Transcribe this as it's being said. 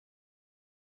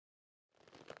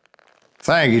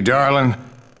Thank you, darling.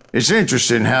 It's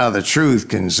interesting how the truth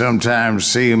can sometimes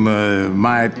seem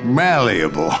might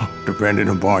malleable, depending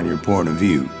upon your point of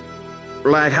view.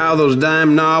 Like how those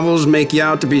dime novels make you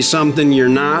out to be something you're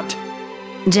not?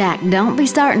 Jack, don't be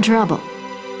starting trouble.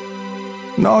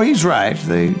 No, he's right.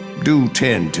 They do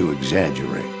tend to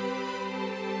exaggerate.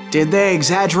 Did they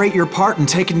exaggerate your part in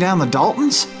taking down the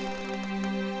Daltons?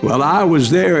 Well, I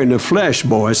was there in the flesh,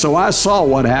 boy, so I saw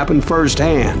what happened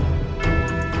firsthand.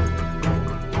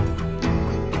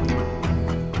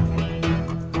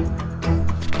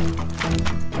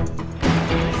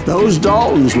 Those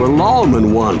Daltons were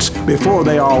lawmen once, before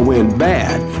they all went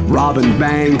bad, robbing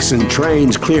banks and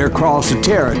trains clear across the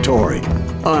territory.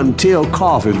 Until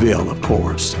Coffeeville, of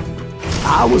course.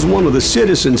 I was one of the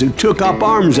citizens who took up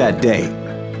arms that day.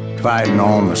 Fighting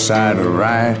on the side of the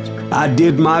right? I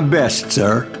did my best,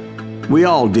 sir. We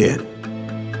all did.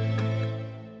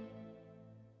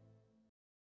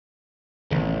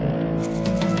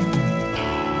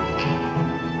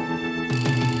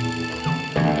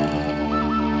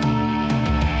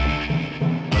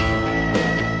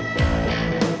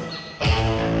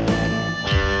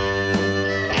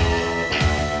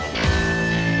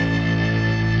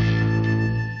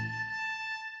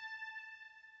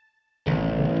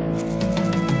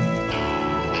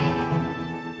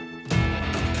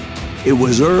 It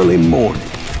was early morning.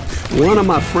 One of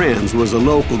my friends was a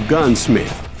local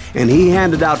gunsmith, and he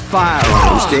handed out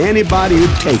firearms to anybody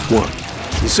who'd take one.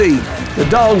 You see, the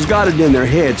Daltons got it in their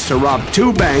heads to rob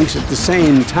 2 banks at the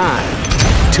same time.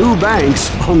 2 banks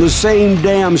on the same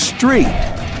damn street.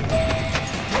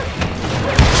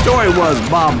 The story was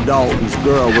Bob Dalton's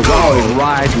girl was always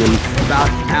writing about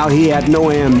how he had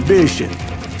no ambition.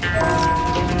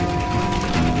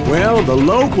 Well, the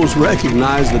locals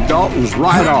recognized the Daltons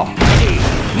right off.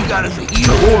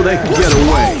 Before they could get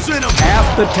away,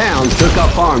 half the town took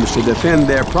up arms to defend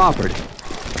their property.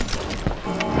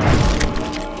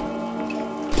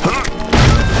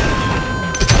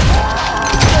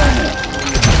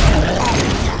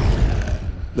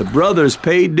 The brothers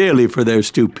paid dearly for their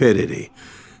stupidity,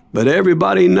 but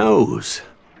everybody knows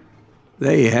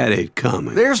they had it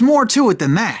coming. There's more to it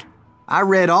than that. I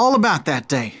read all about that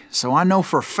day, so I know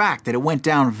for a fact that it went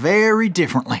down very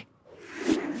differently.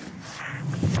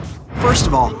 First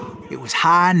of all, it was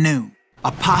high noon.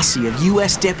 A posse of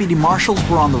U.S. deputy marshals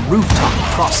were on the rooftop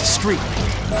across the street.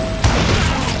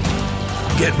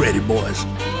 Get ready, boys.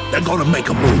 They're gonna make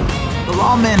a move. The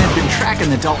lawmen had been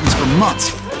tracking the Daltons for months,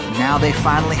 and now they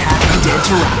finally had them dead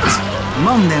to rights.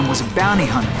 Among them was a bounty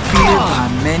hunter feared by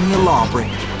many a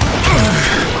lawbreaker.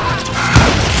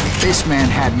 This man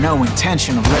had no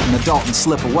intention of letting the Daltons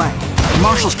slip away. The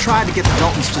marshals tried to get the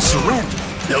Daltons to surrender.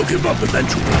 They'll give up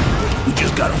eventually. We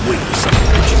just gotta wait for some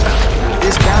bitches out.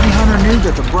 This bounty hunter knew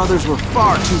that the brothers were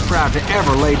far too proud to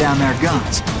ever lay down their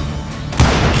guns.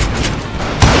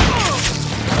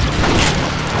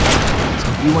 So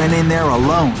he went in there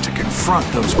alone to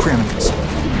confront those criminals.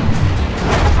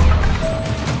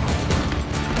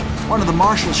 One of the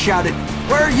marshals shouted,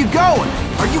 "Where are you going?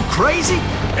 Are you crazy?"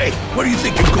 Hey, where do you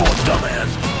think you're going, dumbass?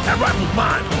 That rifle's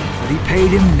mine. But he paid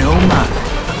him no mind.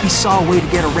 He saw a way to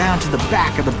get around to the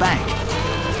back of the bank.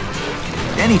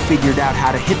 Then he figured out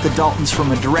how to hit the Daltons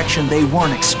from a direction they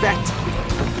weren't expecting.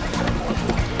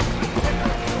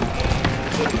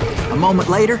 A moment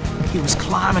later, he was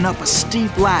climbing up a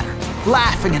steep ladder,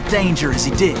 laughing at danger as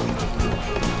he did.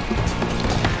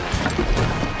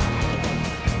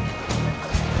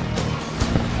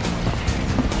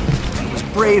 It was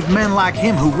brave men like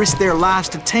him who risked their lives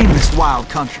to tame this wild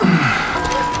country.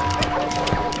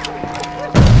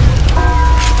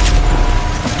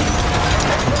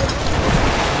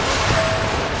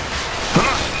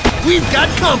 We've got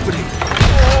company!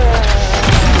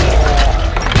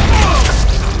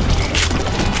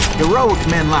 Heroic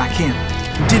men like him,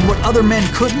 who did what other men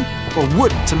couldn't or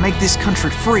wouldn't to make this country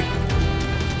free.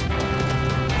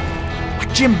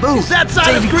 Like Jim Booth, Is that side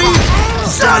Davy of Greaves? Crockett,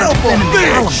 Son of a defending the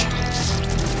bitch!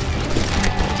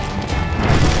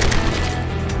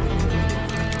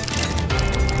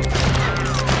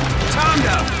 Time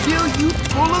to fill you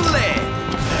full of lead.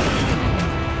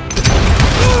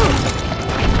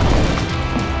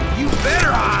 You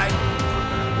better hide.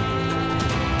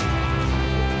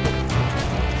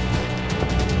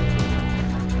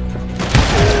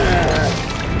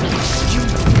 You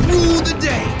rule the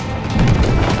day.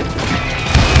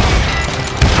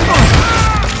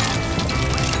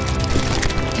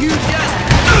 You just...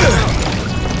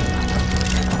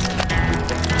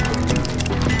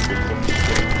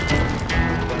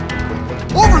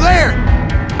 Over there!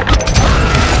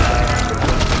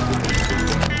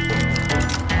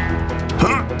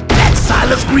 That side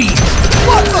Greaves!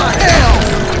 What the hell?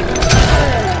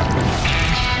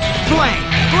 Blam!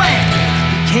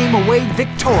 He came away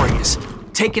victorious,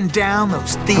 taking down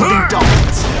those thieving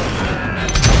Daltons.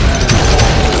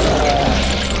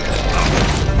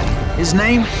 His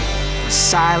name was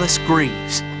Silas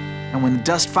Greaves, and when the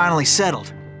dust finally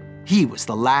settled, he was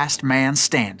the last man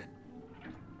standing.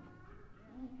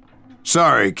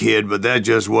 Sorry, kid, but that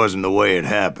just wasn't the way it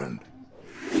happened.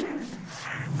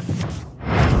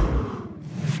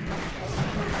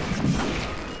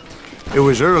 It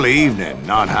was early evening,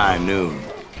 not high noon.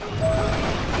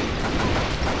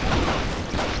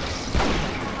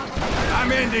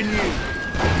 I'm ending you.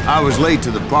 I was late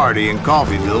to the party and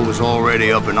Coffeyville was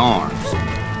already up in arms.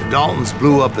 The Daltons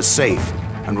blew up a safe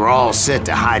and were all set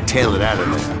to hightail it out of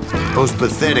there. Those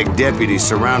pathetic deputies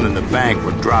surrounding the bank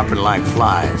were dropping like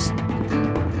flies.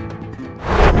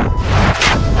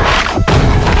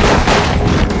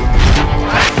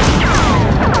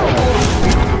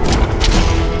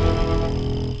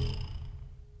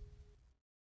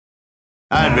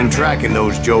 I had been tracking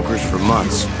those jokers for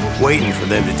months, waiting for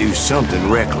them to do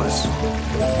something reckless.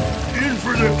 In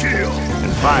for the kill.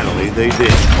 And finally, they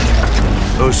did.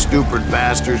 Those stupid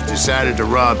bastards decided to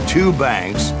rob 2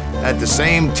 banks at the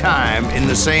same time in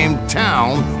the same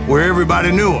town where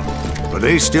everybody knew them. But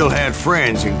they still had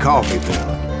friends in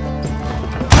Coffeyville.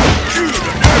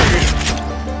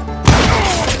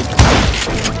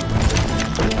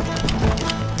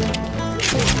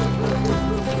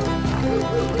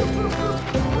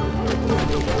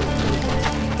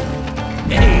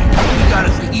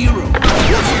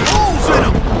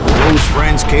 Those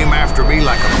friends came after me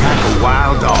like a pack of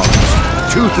wild dogs,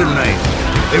 tooth and nail.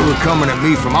 They were coming at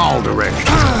me from all directions.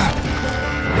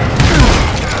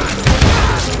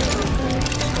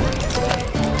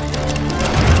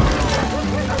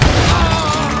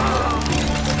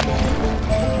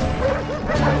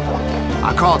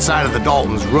 I caught sight of the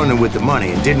Daltons running with the money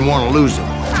and didn't want to lose them.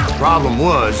 The problem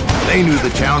was, they knew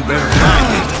the town better than I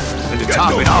did. And to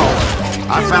top it off,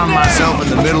 I found myself in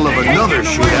the middle of another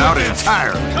shootout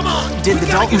entirely. Did the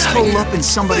Daltons hole up in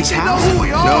somebody's house?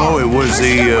 No, it was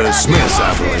the Smiths,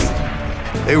 I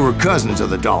believe. They were cousins of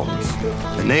the Daltons,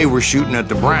 and they were shooting at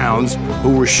the Browns,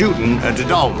 who were shooting at the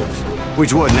Daltons,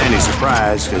 which wasn't any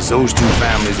surprise, because those 2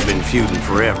 families have been feuding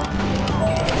forever.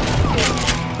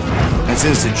 And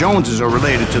since the Joneses are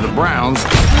related to the Browns,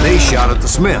 they shot at the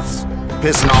Smiths,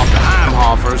 pissing off the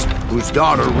Heimhoffers, whose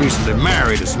daughter recently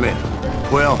married a Smith.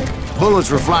 Well,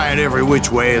 bullets were flying every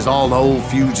which way as all the old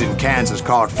feuds in Kansas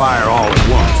caught fire all at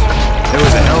once. There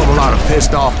was a hell of a lot of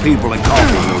pissed off people in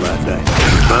Coffeyville that day.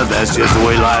 But that's just the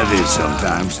way life is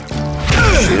sometimes.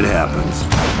 Shit happens.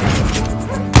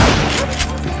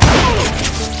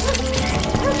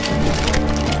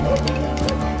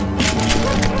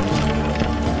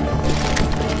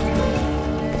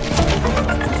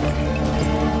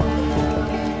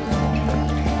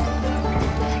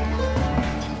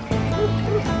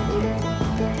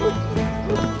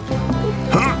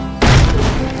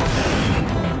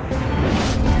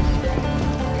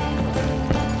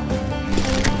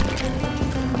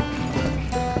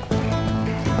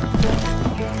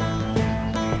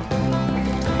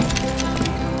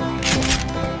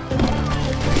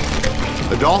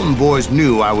 The Dalton boys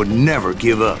knew I would never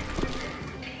give up.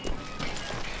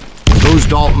 Those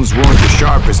Daltons weren't the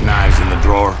sharpest knives in the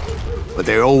drawer, but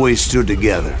they always stood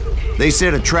together. They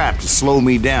set a trap to slow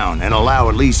me down and allow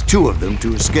at least 2 of them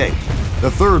to escape.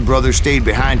 The 3rd brother stayed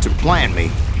behind to plant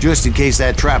me, just in case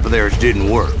that trap of theirs didn't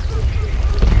work.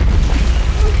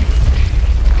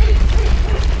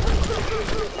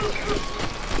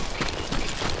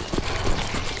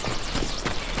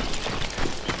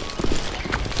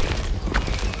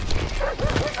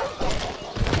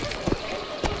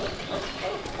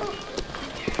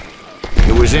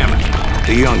 It was Emmett,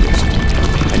 the youngest,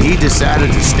 and he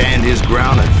decided to stand his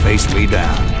ground and face me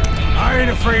down. I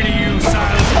ain't afraid of you,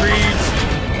 Silas Greaves.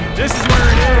 This is where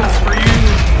it ends for you.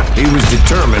 He was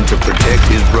determined to protect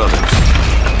his brothers.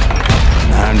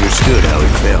 And I understood how he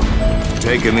felt.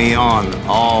 Taking me on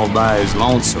all by his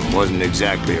lonesome wasn't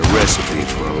exactly a recipe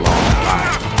for a long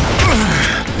life.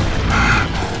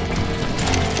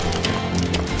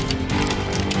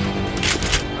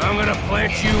 I'm gonna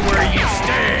plant you where you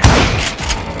stand.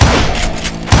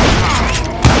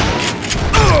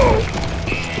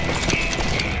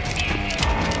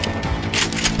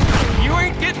 You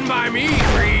ain't getting by me,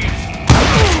 Greaves.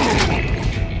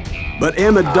 But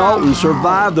Emmett Dalton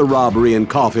survived the robbery in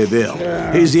Coffeyville.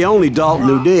 He's the only Dalton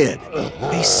who did.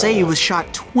 They say he was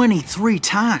shot 23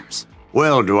 times.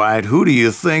 Well, Dwight, who do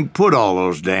you think put all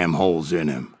those damn holes in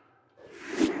him?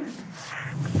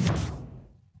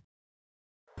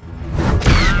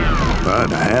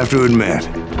 But I have to admit,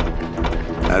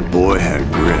 that boy had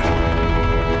grit.